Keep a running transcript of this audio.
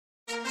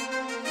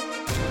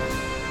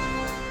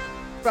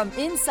From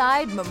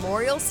inside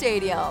Memorial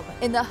Stadium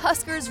in the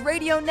Huskers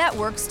Radio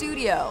Network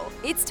studio,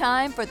 it's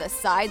time for the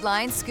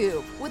Sideline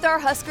Scoop with our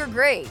Husker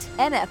great,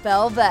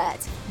 NFL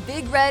vet,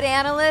 Big Red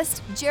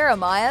analyst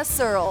Jeremiah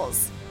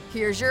Searles.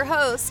 Here's your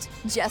host,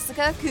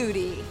 Jessica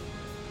Cootie.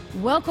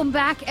 Welcome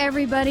back,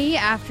 everybody.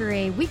 After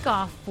a week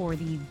off for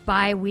the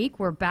bye week,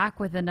 we're back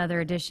with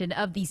another edition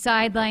of the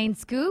Sideline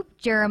Scoop.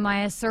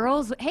 Jeremiah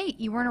Searles. Hey,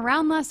 you weren't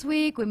around last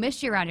week. We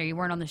missed you around here. You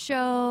weren't on the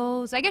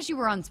shows. I guess you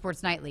were on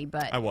Sports Nightly,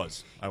 but I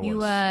was. You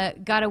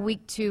got a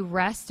week to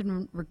rest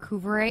and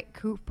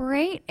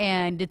recuperate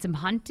and did some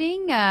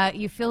hunting.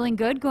 You feeling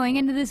good going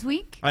into this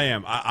week? I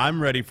am.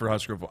 I'm ready for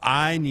Husker football.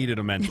 I needed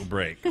a mental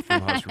break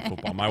from Husker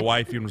football. My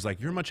wife even was like,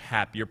 "You're a much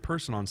happier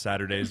person on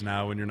Saturdays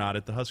now when you're not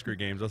at the Husker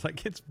games." I was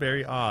like, "It's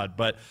very odd,"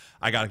 but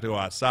I got to go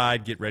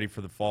outside, get ready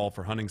for the fall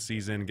for hunting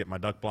season, get my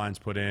duck blinds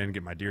put in,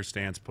 get my deer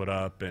stands put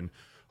up, and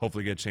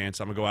hopefully get a chance.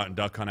 I'm going to go out and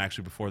duck hunt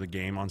actually before the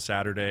game on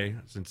Saturday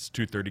since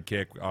 2:30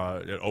 kick.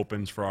 It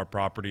opens for our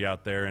property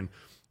out there, and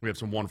we have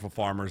some wonderful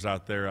farmers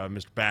out there.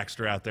 Mr.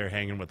 Baxter out there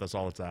hanging with us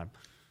all the time.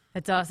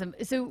 That's awesome.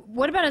 So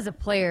what about as a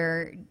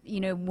player,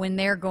 when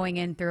they're going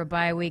in through a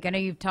bye week? I know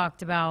you've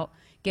talked about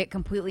get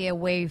completely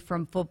away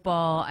from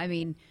football. I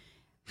mean,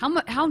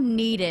 how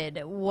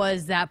needed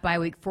was that bye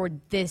week for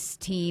this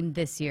team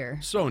this year?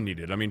 So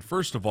needed. I mean,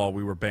 first of all,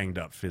 we were banged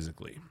up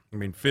physically.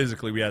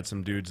 Physically, we had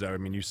some dudes that,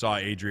 you saw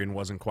Adrian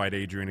wasn't quite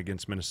Adrian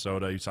against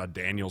Minnesota. You saw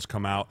Daniels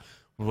come out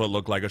with what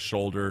looked like a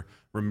shoulder.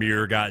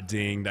 Ramir got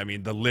dinged.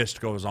 The list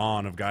goes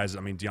on of guys.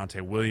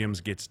 Deontay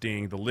Williams gets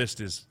dinged. The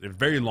list is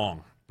very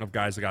long of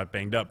guys that got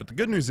banged up. But the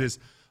good news is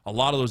a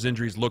lot of those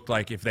injuries looked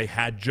like if they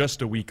had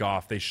just a week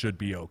off, they should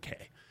be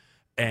okay.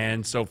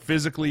 And so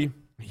physically,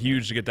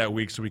 huge to get that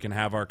week so we can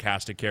have our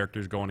cast of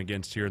characters going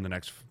against here in the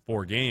next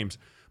 4 games.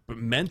 But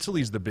mentally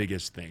is the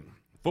biggest thing.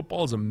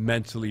 Football is a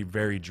mentally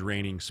very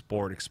draining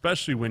sport,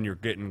 especially when you're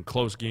getting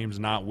close games,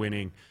 not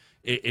winning.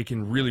 It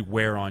can really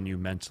wear on you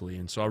mentally.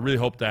 And so I really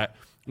hope that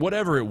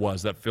whatever it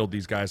was that filled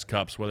these guys'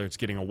 cups, whether it's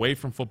getting away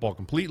from football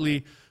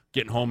completely,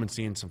 getting home and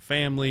seeing some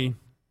family,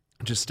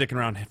 just sticking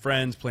around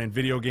friends, playing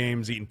video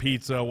games, eating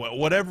pizza,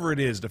 whatever it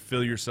is to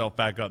fill yourself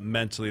back up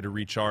mentally to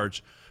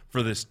recharge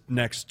for this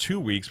next 2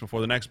 weeks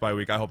before the next bye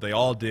week. I hope they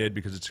all did,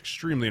 because it's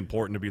extremely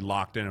important to be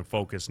locked in and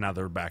focused now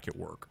they're back at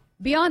work.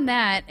 Beyond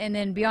that, and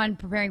then beyond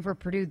preparing for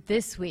Purdue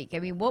this week,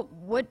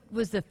 what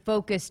was the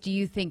focus, do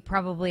you think,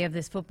 probably of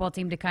this football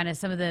team to kind of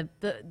some of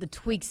the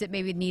tweaks that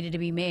maybe needed to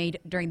be made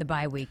during the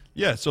bye week?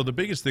 Yeah, so the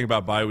biggest thing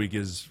about bye week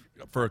is,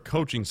 for a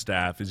coaching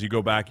staff, is you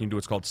go back and do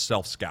what's called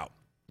self-scout.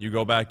 You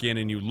go back in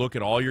and you look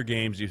at all your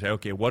games. You say,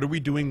 okay, what are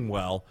we doing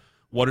well?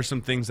 What are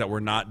some things that we're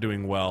not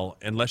doing well?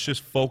 And let's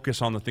just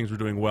focus on the things we're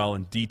doing well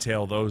and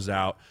detail those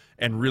out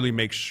and really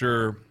make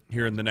sure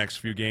here in the next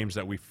few games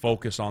that we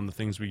focus on the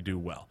things we do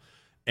well.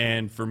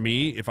 And for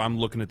me, if I'm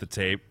looking at the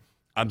tape,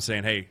 I'm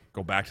saying, hey,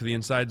 go back to the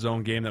inside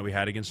zone game that we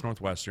had against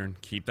Northwestern.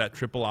 Keep that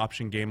triple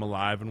option game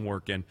alive and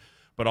working.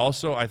 But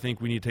also, I think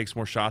we need to take some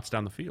more shots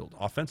down the field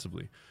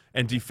offensively.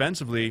 And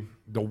defensively,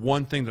 the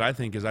one thing that I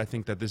think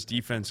that this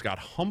defense got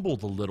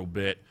humbled a little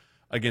bit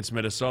against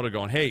Minnesota,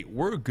 going, hey,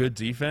 we're a good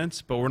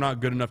defense, but we're not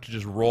good enough to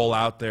just roll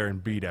out there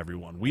and beat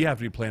everyone. We have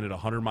to be playing at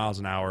 100 miles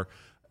an hour.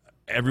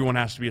 Everyone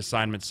has to be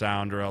assignment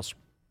sound, or else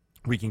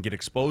we can get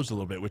exposed a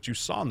little bit, which you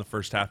saw in the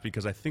first half,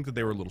 because I think that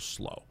they were a little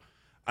slow.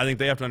 I think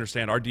they have to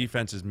understand our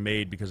defense is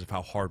made because of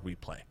how hard we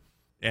play.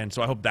 And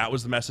so I hope that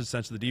was the message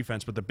sent to the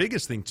defense. But the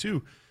biggest thing,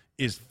 too,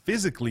 is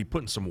physically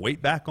putting some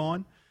weight back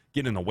on,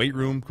 getting in the weight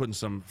room, putting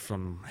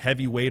some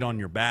heavy weight on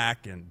your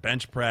back and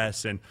bench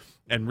press. And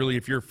really,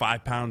 if you're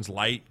 5 pounds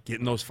light,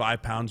 getting those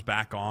 5 pounds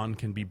back on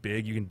can be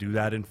big. You can do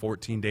that in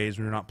 14 days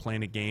when you're not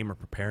playing a game or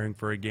preparing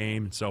for a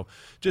game. And so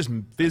just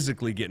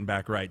physically getting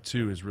back right,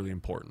 too, is really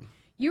important.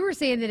 You were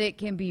saying that it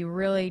can be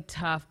really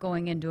tough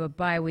going into a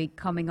bye week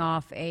coming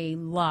off a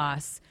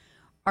loss.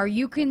 Are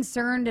you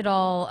concerned at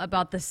all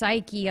about the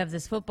psyche of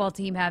this football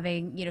team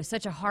having,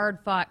 such a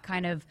hard-fought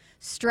kind of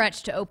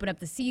stretch to open up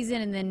the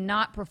season and then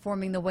not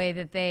performing the way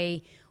that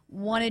they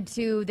wanted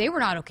to? They were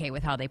not okay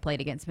with how they played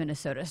against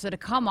Minnesota. So to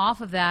come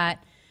off of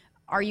that,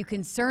 are you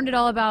concerned at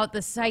all about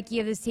the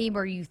psyche of this team,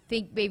 or you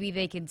think maybe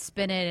they can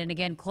spin it and,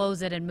 again,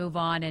 close it and move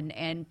on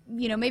and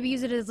maybe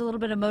use it as a little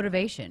bit of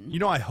motivation?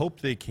 I hope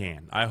they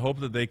can. I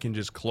hope that they can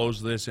just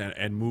close this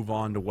and move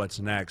on to what's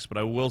next. But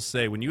I will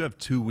say, when you have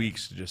 2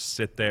 weeks to just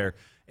sit there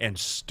and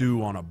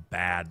stew on a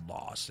bad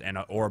loss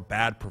or a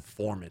bad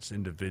performance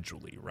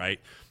individually, right?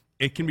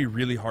 It can be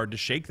really hard to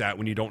shake that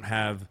when you don't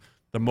have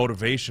the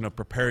motivation of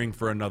preparing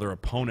for another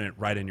opponent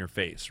right in your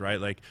face, right?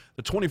 Like,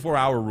 the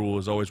 24-hour rule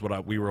is always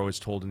what we were always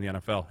told in the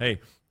NFL. Hey,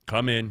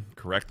 come in,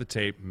 correct the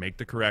tape, make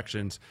the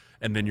corrections,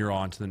 and then you're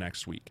on to the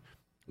next week.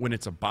 When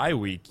it's a bye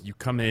week, you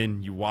come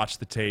in, you watch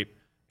the tape,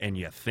 and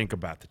you think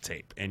about the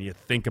tape, and you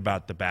think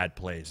about the bad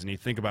plays, and you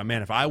think about,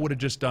 man, if I would have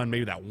just done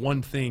maybe that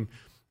one thing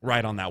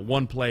right on that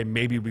one play,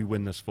 maybe we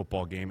win this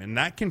football game. And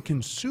that can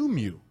consume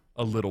you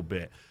a little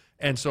bit.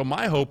 And so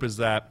my hope is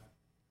that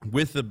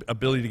with the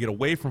ability to get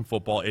away from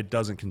football, it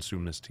doesn't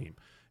consume this team.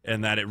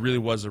 and that it really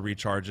was a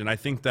recharge. And I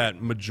think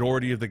that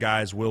majority of the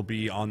guys will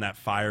be on that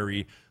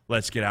fiery,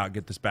 let's get out,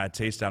 get this bad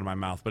taste out of my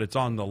mouth. But it's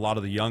on a lot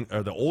of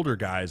the older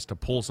guys to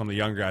pull some of the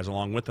younger guys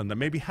along with them that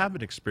maybe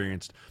haven't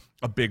experienced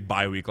a big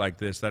bye week like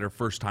this, that are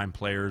first-time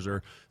players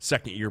or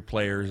second-year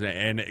players,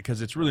 and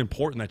because it's really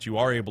important that you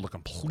are able to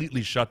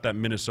completely shut that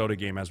Minnesota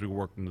game as we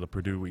work into the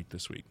Purdue week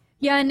this week.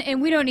 Yeah,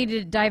 and we don't need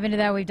to dive into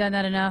that. We've done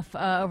that enough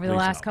over the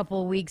last couple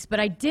of weeks.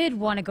 But I did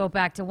want to go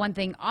back to one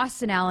thing,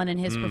 Austin Allen and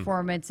his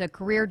performance, a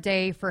career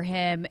day for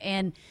him.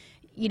 And,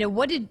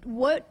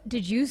 what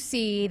did you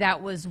see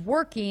that was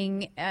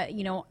working,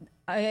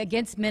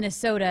 against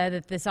Minnesota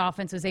that this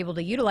offense was able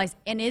to utilize?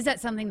 And is that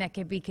something that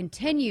could be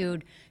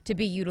continued to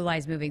be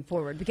utilized moving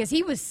forward? Because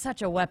he was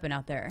such a weapon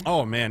out there.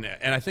 Oh, man.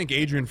 And I think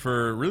Adrian,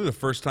 for really the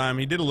first time,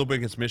 he did a little bit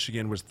against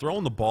Michigan, was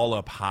throwing the ball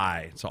up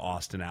high to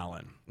Austin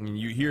Allen. I mean,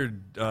 you hear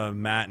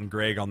Matt and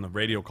Greg on the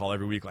radio call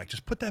every week, like,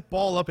 just put that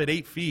ball up at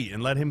 8 feet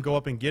and let him go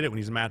up and get it when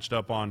he's matched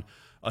up on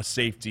a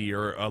safety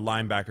or a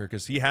linebacker,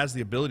 because he has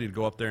the ability to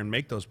go up there and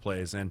make those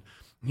plays. And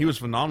he was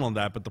phenomenal in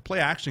that, but the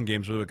play-action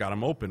games really got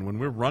him open. When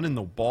we're running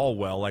the ball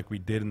well like we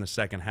did in the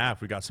second half,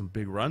 we got some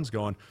big runs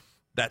going,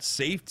 that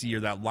safety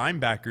or that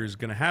linebacker is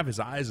going to have his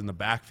eyes in the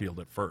backfield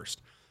at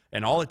first.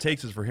 And all it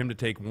takes is for him to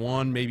take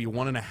one, maybe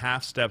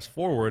 1.5 steps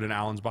forward, and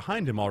Allen's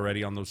behind him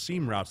already on those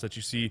seam routes that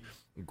you see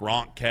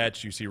Gronk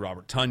catch, you see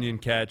Robert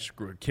Tonyan catch,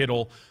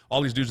 Kittle,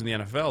 all these dudes in the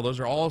NFL. Those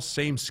are all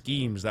same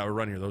schemes that we're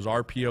running here, those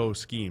RPO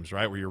schemes,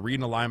 right, where you're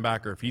reading a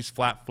linebacker. If he's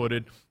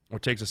flat-footed or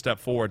takes a step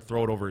forward,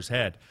 throw it over his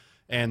head.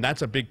 And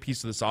that's a big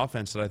piece of this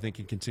offense that I think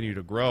can continue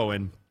to grow.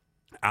 And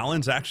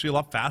Allen's actually a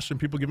lot faster than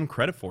people give him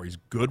credit for. He's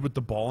good with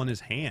the ball in his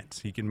hands.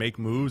 He can make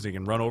moves. He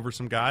can run over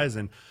some guys.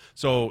 And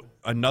so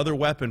another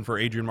weapon for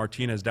Adrian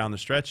Martinez down the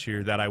stretch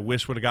here that I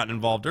wish would have gotten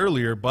involved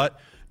earlier, but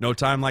no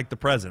time like the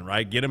present,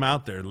 right? Get him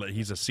out there.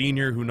 He's a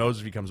senior. Who knows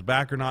if he comes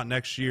back or not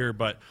next year,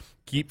 but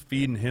keep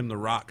feeding him the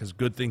rock because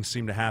good things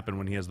seem to happen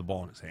when he has the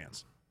ball in his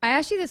hands. I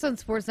asked you this on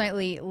Sports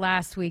Nightly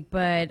last week,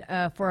 but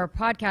for our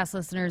podcast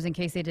listeners, in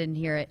case they didn't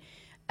hear it,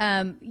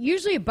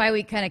 usually a bye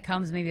week kind of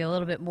comes maybe a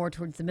little bit more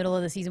towards the middle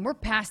of the season. We're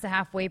past the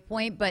halfway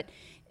point, but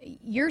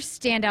your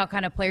standout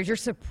kind of players, your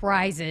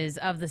surprises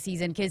of the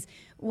season, because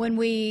when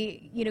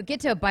we get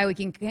to a bye week,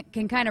 you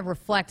can kind of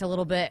reflect a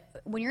little bit.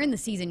 When you're in the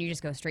season, you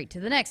just go straight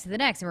to the next, and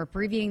we're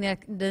previewing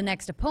the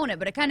next opponent,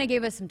 but it kind of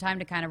gave us some time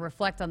to kind of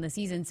reflect on the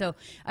season. So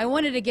I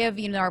wanted to give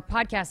our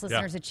podcast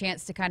listeners a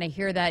chance to kind of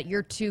hear that,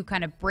 your two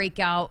kind of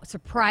breakout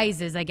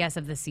surprises, I guess,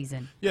 of the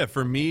season. Yeah,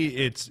 for me,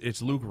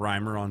 it's Luke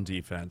Reimer on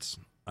defense.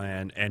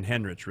 And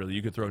Henrich, really.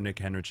 You could throw Nick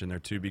Henrich in there,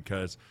 too,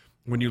 because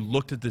when you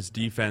looked at this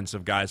defense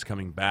of guys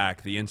coming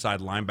back, the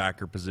inside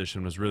linebacker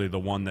position was really the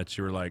one that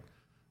you were like,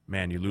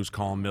 man, you lose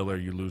Colin Miller,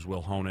 you lose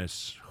Will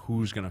Honas,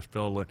 who's going to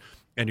fill it?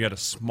 And you had a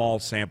small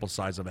sample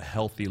size of a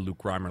healthy Luke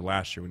Reimer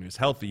last year. When he was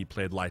healthy, he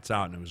played lights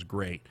out, and it was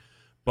great.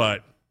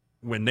 But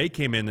when they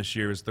came in this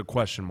year, it was the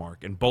question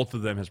mark, and both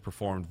of them has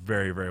performed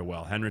very, very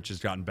well. Henrich has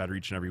gotten better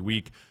each and every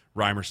week.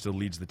 Reimer still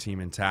leads the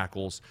team in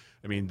tackles.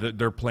 I mean,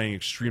 they're playing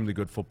extremely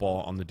good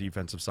football on the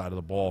defensive side of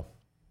the ball.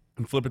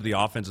 And flip it to the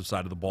offensive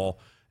side of the ball,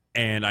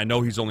 and I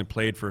know he's only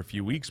played for a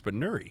few weeks, but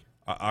Nuri,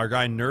 our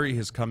guy Nuri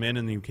has come in,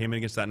 and he came in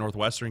against that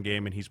Northwestern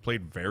game, and he's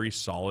played very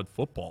solid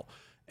football.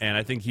 And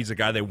I think he's a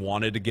guy they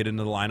wanted to get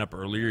into the lineup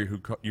earlier.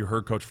 You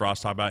heard Coach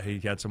Frost talk about he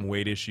had some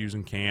weight issues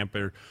in camp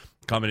or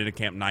coming into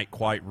camp not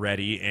quite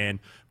ready. And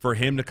for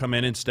him to come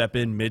in and step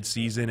in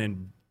midseason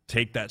and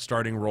take that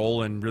starting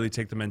role and really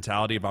take the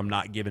mentality of I'm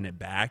not giving it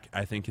back,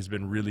 I think has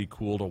been really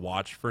cool to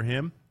watch for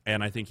him.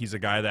 And I think he's a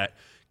guy that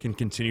can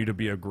continue to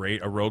be a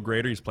road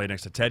grader. He's played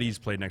next to Teddy. He's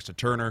played next to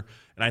Turner.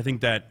 And I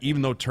think that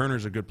even though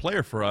Turner's a good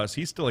player for us,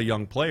 he's still a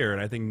young player,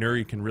 and I think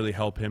Nuri can really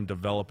help him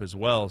develop as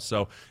well.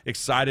 So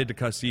excited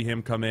to see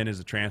him come in as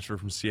a transfer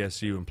from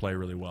CSU and play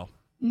really well.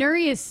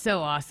 Nuri is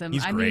so awesome.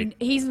 He's great. I mean,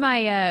 he's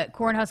my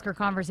Cornhusker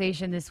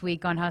conversation this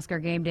week on Husker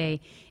Game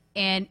Day,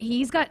 and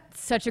he's got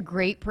such a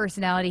great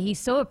personality. He's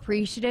so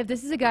appreciative.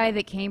 This is a guy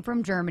that came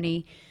from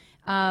Germany,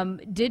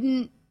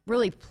 didn't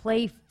really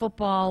play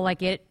football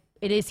like it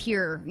is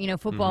here,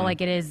 football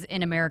like it is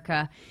in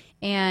America.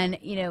 And,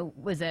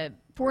 was a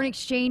foreign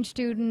exchange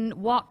student,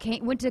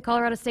 went to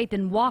Colorado State,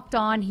 then walked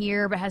on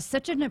here, but has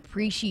such an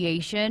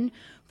appreciation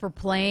for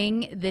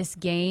playing this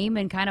game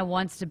and kind of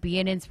wants to be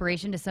an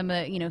inspiration to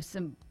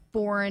some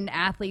foreign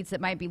athletes that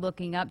might be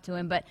looking up to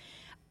him. But,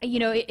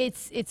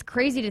 it's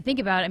crazy to think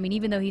about. I mean,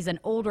 even though he's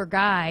an older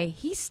guy,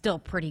 he's still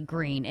pretty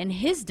green in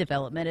his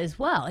development as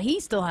well.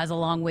 He still has a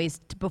long ways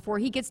before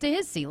he gets to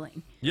his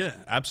ceiling. Yeah,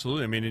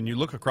 absolutely. I mean, and you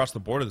look across the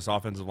board of this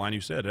offensive line, you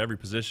said, at every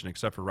position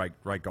except for right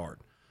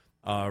guard.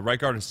 Right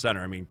guard and center.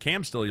 I mean,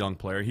 Cam's still a young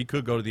player. He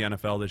could go to the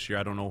NFL this year.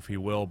 I don't know if he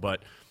will,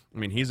 but, I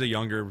mean, he's a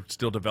younger,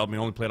 still developing. He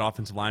only played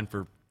offensive line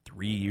for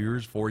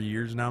 4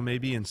 years now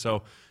maybe. And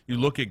so you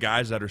look at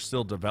guys that are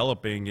still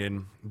developing,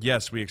 and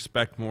yes, we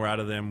expect more out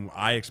of them.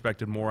 I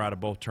expected more out of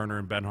both Turner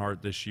and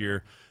Benhart this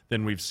year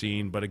than we've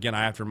seen. But again,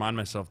 I have to remind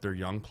myself they're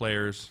young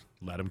players.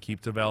 Let them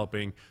keep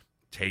developing.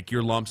 Take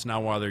your lumps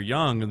now while they're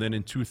young, and then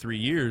in 2-3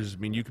 years, I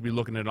mean, you could be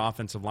looking at an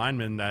offensive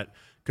lineman that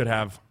could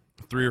have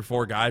 3 or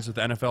 4 guys with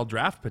NFL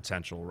draft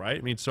potential, right?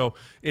 I mean, so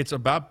it's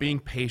about being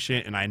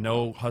patient, and I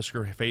know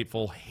Husker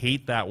faithful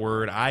hate that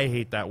word. I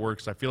hate that word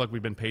because I feel like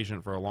we've been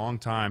patient for a long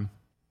time,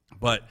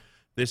 but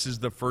this is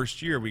the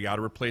first year we got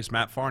to replace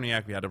Matt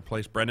Farniak. We had to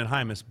replace Brendan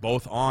Hymas,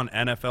 both on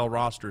NFL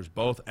rosters,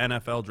 both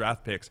NFL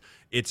draft picks.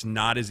 It's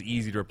not as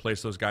easy to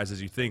replace those guys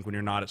as you think when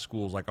you're not at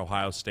schools like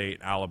Ohio State,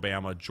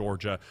 Alabama,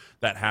 Georgia,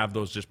 that have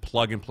those just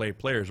plug-and-play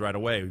players right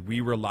away. We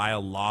rely a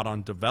lot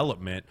on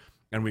development,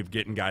 and we've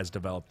getting guys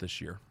developed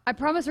this year. I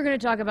promise we're going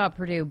to talk about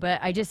Purdue, but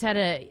I just had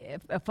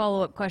a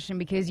follow-up question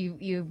because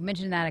you've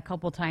mentioned that a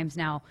couple times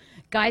now.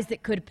 Guys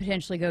that could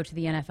potentially go to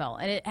the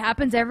NFL, and it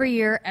happens every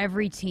year,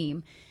 every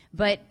team.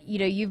 But,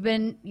 you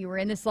were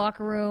in this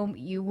locker room,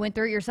 you went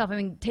through it yourself. I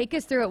mean, take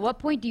us through, at what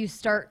point do you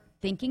start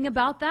thinking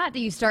about that? Do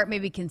you start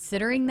maybe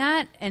considering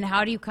that? And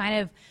how do you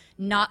kind of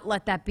not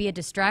let that be a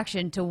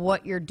distraction to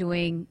what you're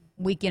doing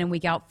week in and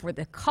week out for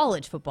the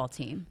college football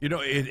team?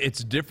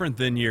 It's different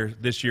than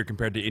this year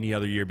compared to any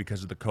other year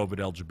because of the COVID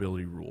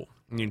eligibility rule.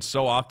 I mean,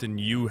 so often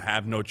you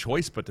have no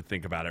choice but to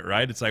think about it,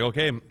 right? It's like,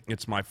 okay,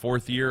 it's my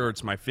 4th year or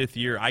it's my 5th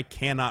year. I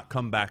cannot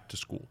come back to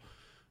school.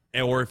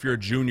 Or if you're a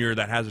junior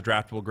that has a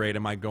draftable grade,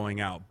 am I going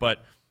out?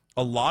 But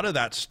a lot of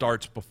that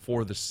starts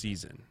before the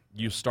season.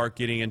 You start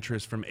getting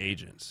interest from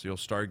agents. You'll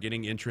start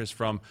getting interest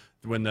from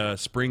when the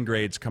spring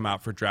grades come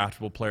out for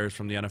draftable players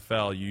from the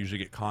NFL. You usually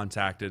get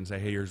contacted and say,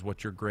 hey, here's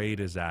what your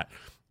grade is at.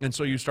 And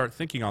so you start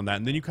thinking on that.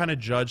 And then you kind of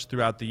judge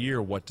throughout the year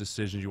what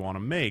decisions you want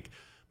to make.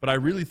 But I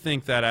really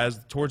think that as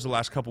towards the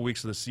last couple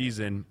weeks of the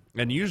season,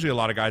 and usually a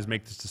lot of guys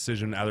make this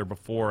decision either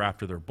before or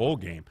after their bowl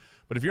game.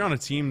 But if you're on a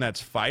team that's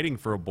fighting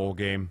for a bowl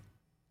game,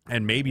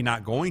 and maybe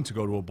not going to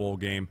go to a bowl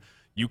game,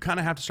 you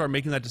kind of have to start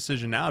making that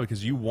decision now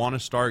because you want to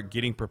start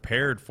getting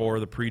prepared for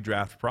the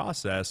pre-draft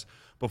process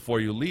before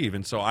you leave.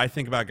 And so I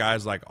think about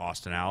guys like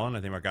Austin Allen.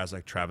 I think about guys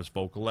like Travis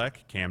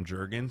Vokalek, Cam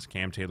Jurgens,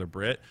 Cam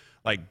Taylor-Britt,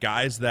 like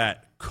guys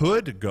that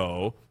could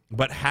go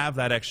but have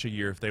that extra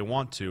year if they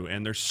want to.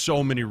 And there's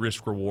so many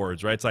risk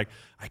rewards, right? It's like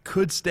I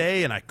could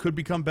stay and I could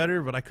become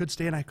better, but I could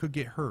stay and I could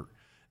get hurt.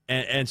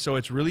 And so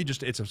it's really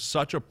just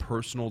such a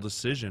personal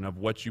decision of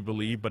what you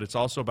believe, but it's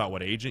also about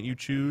what agent you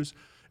choose.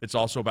 It's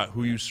also about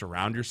who you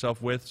surround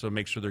yourself with, so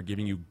make sure they're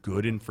giving you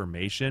good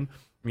information.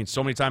 I mean,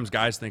 so many times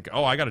guys think,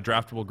 oh, I got a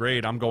draftable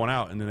grade, I'm going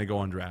out, and then they go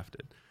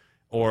undrafted.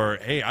 Or,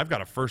 hey, I've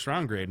got a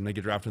first-round grade, and they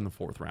get drafted in the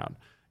 4th round.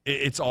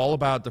 It's all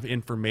about the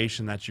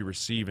information that you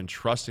receive and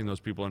trusting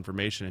those people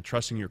information and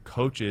trusting your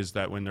coaches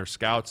that when they're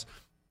scouts,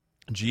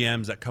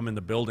 GMs that come in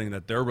the building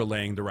that they're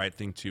relaying the right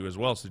thing to as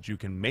well so that you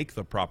can make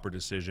the proper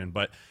decision.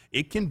 But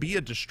it can be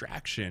a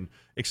distraction,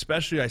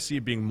 especially I see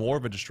it being more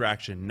of a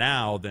distraction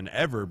now than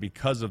ever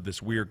because of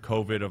this weird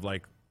COVID of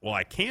like, well,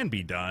 I can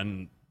be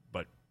done,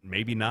 but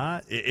maybe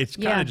not. It's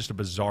kind of just a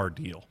bizarre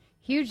deal.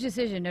 Huge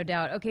decision, no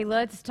doubt. Okay,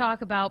 let's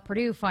talk about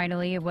Purdue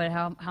finally.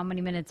 How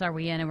many minutes are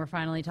we in? And we're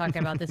finally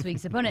talking about this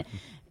week's opponent.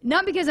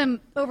 Not because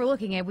I'm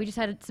overlooking it. We just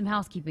had some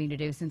housekeeping to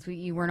do since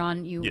you weren't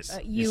on. You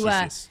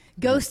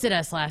ghosted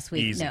us last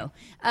week. Easy. No.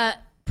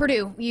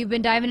 Purdue, you've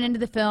been diving into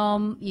the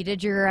film. You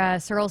did your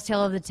Searle's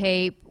Tale of the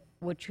Tape,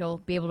 which you'll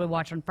be able to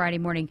watch on Friday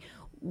morning.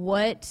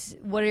 What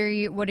are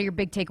your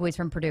big takeaways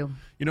from Purdue?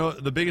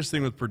 The biggest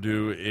thing with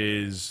Purdue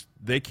is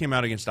they came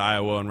out against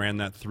Iowa and ran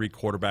that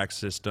 3-quarterback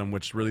system,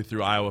 which really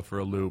threw Iowa for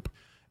a loop,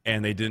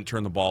 and they didn't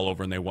turn the ball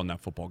over, and they won that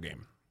football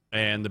game.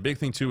 And the big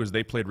thing, too, is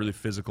they played really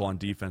physical on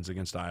defense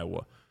against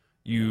Iowa.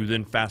 You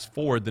then fast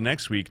forward the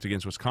next week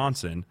against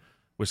Wisconsin.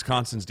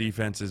 Wisconsin's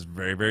defense is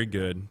very, very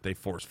good. They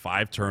force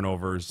 5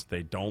 turnovers.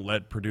 They don't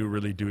let Purdue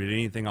really do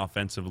anything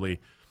offensively.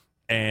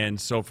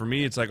 And so for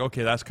me, it's like,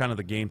 okay, that's kind of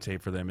the game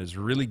tape for them is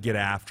really get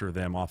after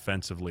them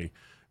offensively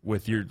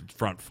with your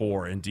front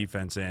 4 and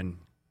defense and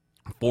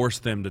force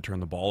them to turn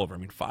the ball over. I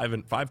mean,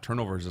 5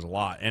 turnovers is a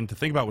lot. And to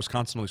think about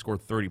Wisconsin only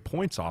scored 30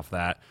 points off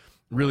that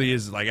really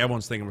is like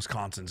everyone's thinking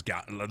Wisconsin's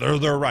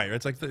they're right.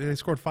 It's like they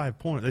scored 5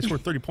 points. They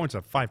scored 30 points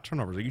off 5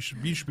 turnovers. Like you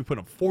should be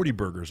putting up 40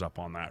 burgers up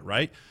on that,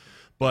 right?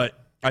 But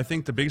I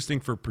think the biggest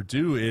thing for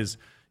Purdue is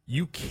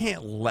you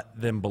can't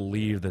let them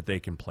believe that they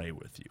can play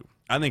with you.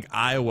 I think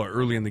Iowa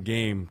early in the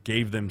game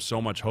gave them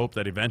so much hope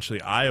that eventually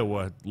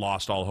Iowa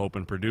lost all hope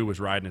and Purdue was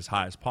riding as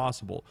high as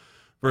possible.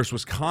 Versus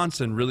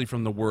Wisconsin, really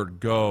from the word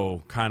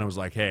go, kind of was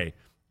like, hey,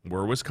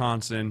 we're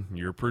Wisconsin,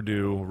 you're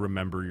Purdue,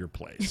 remember your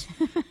place.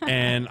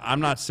 And I'm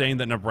not saying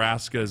that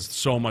Nebraska is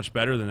so much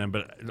better than them,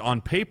 but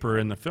on paper,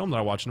 in the film that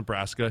I watched,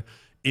 Nebraska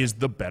is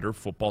the better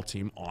football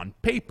team on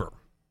paper.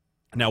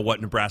 Now,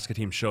 what Nebraska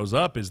team shows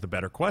up is the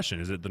better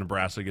question. Is it the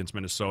Nebraska against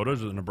Minnesota or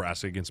the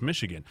Nebraska against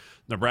Michigan?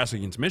 Nebraska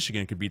against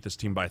Michigan could beat this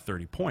team by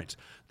 30 points.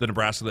 The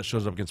Nebraska that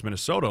shows up against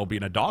Minnesota will be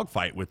in a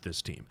dogfight with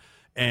this team.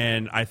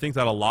 And I think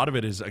that a lot of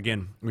it is,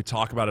 again, we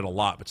talk about it a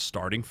lot, but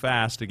starting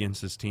fast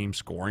against this team,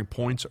 scoring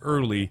points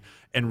early,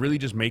 and really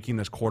just making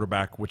this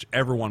quarterback,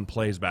 whichever one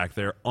plays back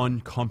there,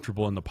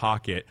 uncomfortable in the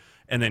pocket.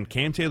 And then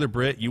Cam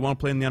Taylor-Britt, you want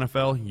to play in the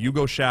NFL, you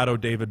go shadow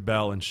David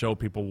Bell and show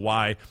people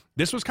why.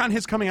 This was kind of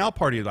his coming out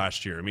party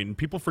last year. I mean,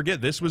 people forget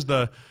this was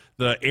the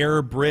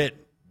Air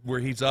Britt where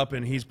he's up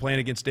and he's playing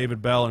against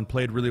David Bell and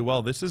played really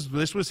well. This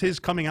was his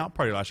coming out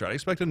party last year. I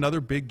expect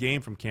another big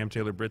game from Cam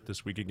Taylor-Britt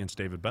this week against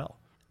David Bell.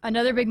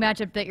 Another big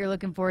matchup that you're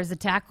looking for is the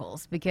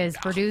tackles, because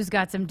Purdue's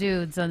got some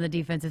dudes on the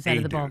defensive side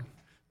of the ball.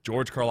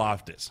 George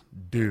Karlaftis,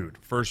 dude,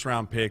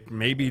 first-round pick,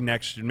 maybe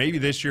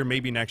this year,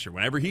 maybe next year.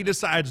 Whenever he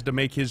decides to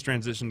make his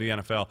transition to the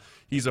NFL,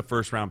 he's a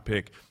first-round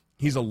pick.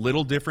 He's a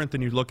little different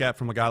than you look at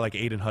from a guy like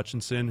Aiden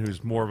Hutchinson,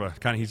 who's more of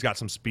a he's got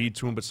some speed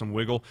to him but some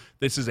wiggle.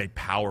 This is a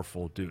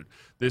powerful dude.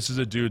 This is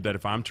a dude that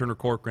if I'm Turner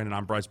Corcoran and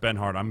I'm Bryce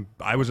Benhart,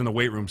 I was in the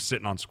weight room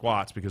sitting on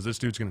squats, because this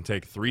dude's going to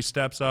take 3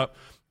 steps up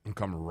and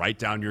come right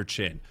down your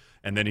chin.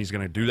 And then he's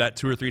going to do that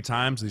 2 or 3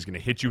 times. He's going to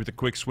hit you with a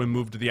quick swim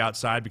move to the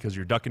outside because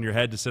you're ducking your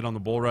head to sit on the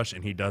bull rush,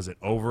 and he does it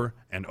over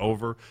and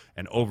over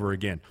and over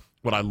again.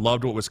 What I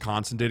loved what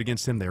Wisconsin did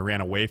against him, they ran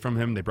away from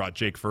him. They brought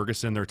Jake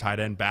Ferguson, their tight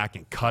end, back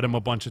and cut him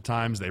a bunch of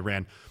times. They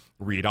ran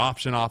read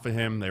option off of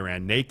him. They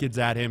ran nakeds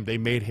at him. They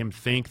made him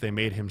think. They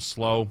made him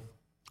slow.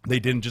 They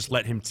didn't just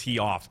let him tee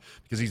off,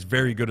 because he's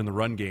very good in the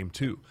run game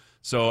too.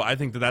 So I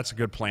think that's a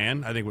good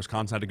plan. I think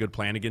Wisconsin had a good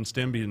plan against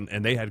him,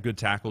 and they had good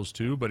tackles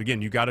too. But again,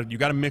 you got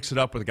to mix it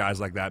up with guys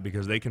like that,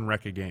 because they can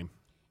wreck a game.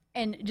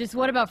 And just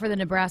what about for the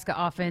Nebraska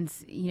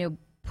offense,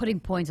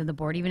 putting points on the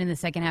board, even in the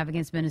second half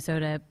against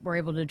Minnesota, were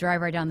able to drive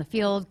right down the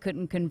field,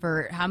 couldn't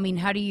convert.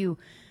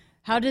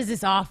 How does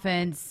this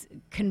offense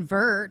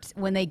convert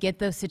when they get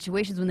those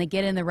situations, when they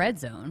get in the red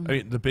zone? I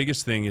mean, the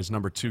biggest thing is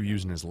number 2,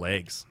 using his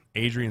legs.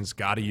 Adrian's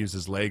got to use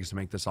his legs to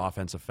make this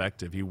offense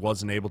effective. He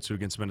wasn't able to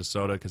against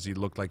Minnesota because he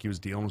looked like he was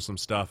dealing with some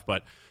stuff,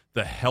 but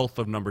the health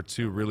of number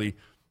 2 really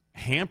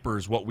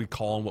hampers what we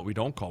call and what we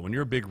don't call. When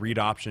you're a big read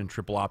option,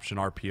 triple option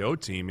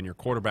RPO team and your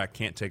quarterback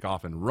can't take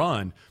off and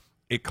run,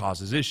 it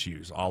causes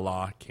issues, a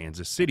la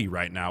Kansas City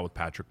right now with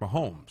Patrick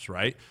Mahomes,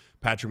 right?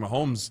 Patrick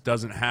Mahomes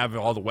doesn't have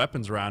all the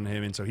weapons around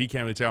him, and so he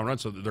can't really take on run,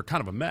 so they're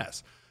kind of a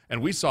mess.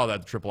 And we saw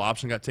that the triple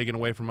option got taken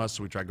away from us,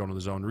 so we tried going to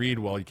the zone read.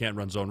 Well, you can't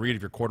run zone read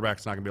if your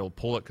quarterback's not going to be able to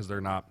pull it because they're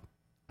not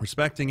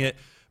respecting it.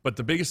 But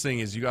the biggest thing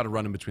is you got to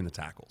run in between the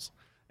tackles.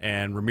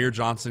 And Ramir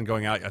Johnson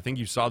going out, I think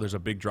you saw there's a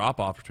big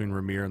drop-off between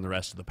Ramir and the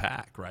rest of the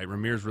pack, right?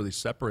 Ramir's really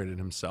separated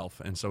himself,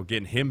 and so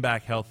getting him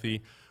back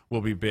healthy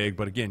will be big.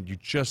 But again,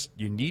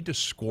 you need to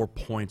score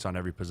points on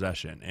every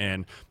possession.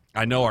 And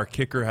I know our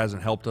kicker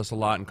hasn't helped us a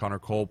lot in Connor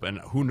Culp, and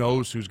who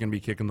knows who's going to be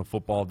kicking the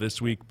football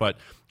this week. But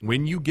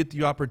when you get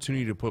the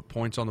opportunity to put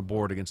points on the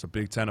board against a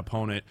Big Ten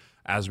opponent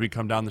as we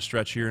come down the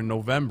stretch here in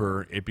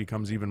November, it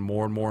becomes even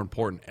more and more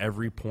important.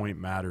 Every point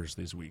matters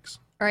these weeks.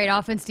 All right,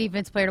 offense,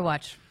 defense, player to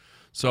watch.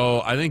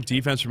 So I think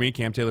defense for me,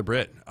 Cam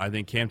Taylor-Britt. I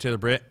think Cam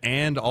Taylor-Britt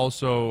and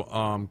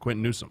also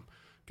Quentin Newsome.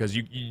 Because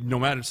you no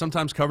matter,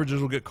 sometimes coverages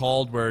will get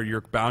called where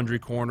your boundary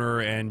corner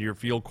and your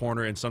field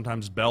corner, and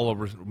sometimes Bell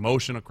over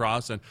motion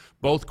across, and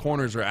both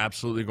corners are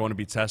absolutely going to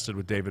be tested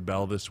with David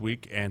Bell this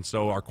week. And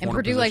so our corner and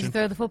Purdue likes to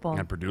throw the football.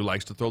 And Purdue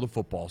likes to throw the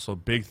football. So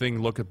big thing,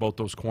 look at both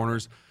those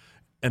corners.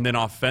 And then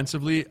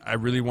offensively, I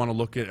really want to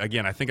look at,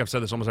 again, I think I've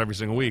said this almost every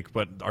single week,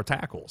 but our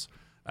tackles.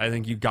 I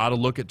think you got to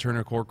look at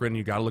Turner Corcoran,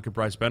 you got to look at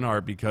Bryce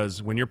Benhart,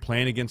 because when you're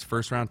playing against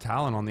first-round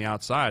talent on the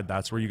outside,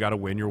 that's where you got to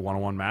win your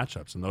one-on-one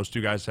matchups. And those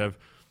two guys have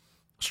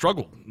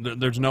struggled.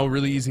 There's no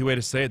really easy way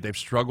to say it. They've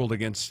struggled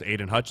against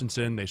Aiden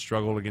Hutchinson. They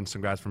struggled against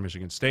some guys from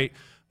Michigan State.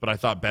 But I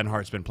thought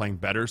Benhart's been playing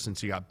better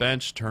since he got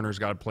benched. Turner's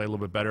got to play a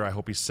little bit better. I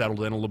hope he's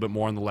settled in a little bit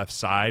more on the left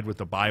side with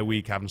the bye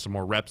week, having some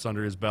more reps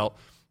under his belt.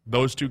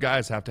 Those two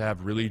guys have to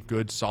have really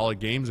good, solid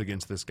games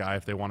against this guy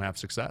if they want to have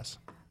success.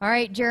 All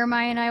right,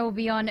 Jeremiah and I will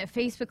be on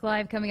Facebook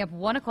Live coming up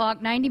 1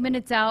 o'clock, 90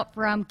 minutes out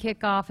from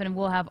kickoff, and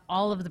we'll have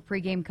all of the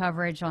pregame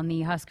coverage on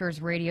the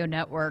Huskers Radio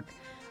Network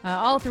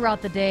all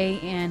throughout the day,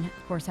 and,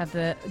 of course, have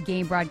the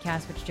game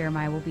broadcast, which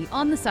Jeremiah will be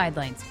on the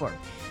sidelines for.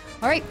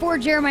 All right, for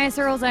Jeremiah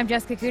Searles, I'm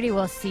Jessica Coody.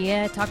 We'll see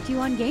you. Talk to you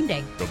on game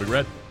day. Go Big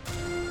Red.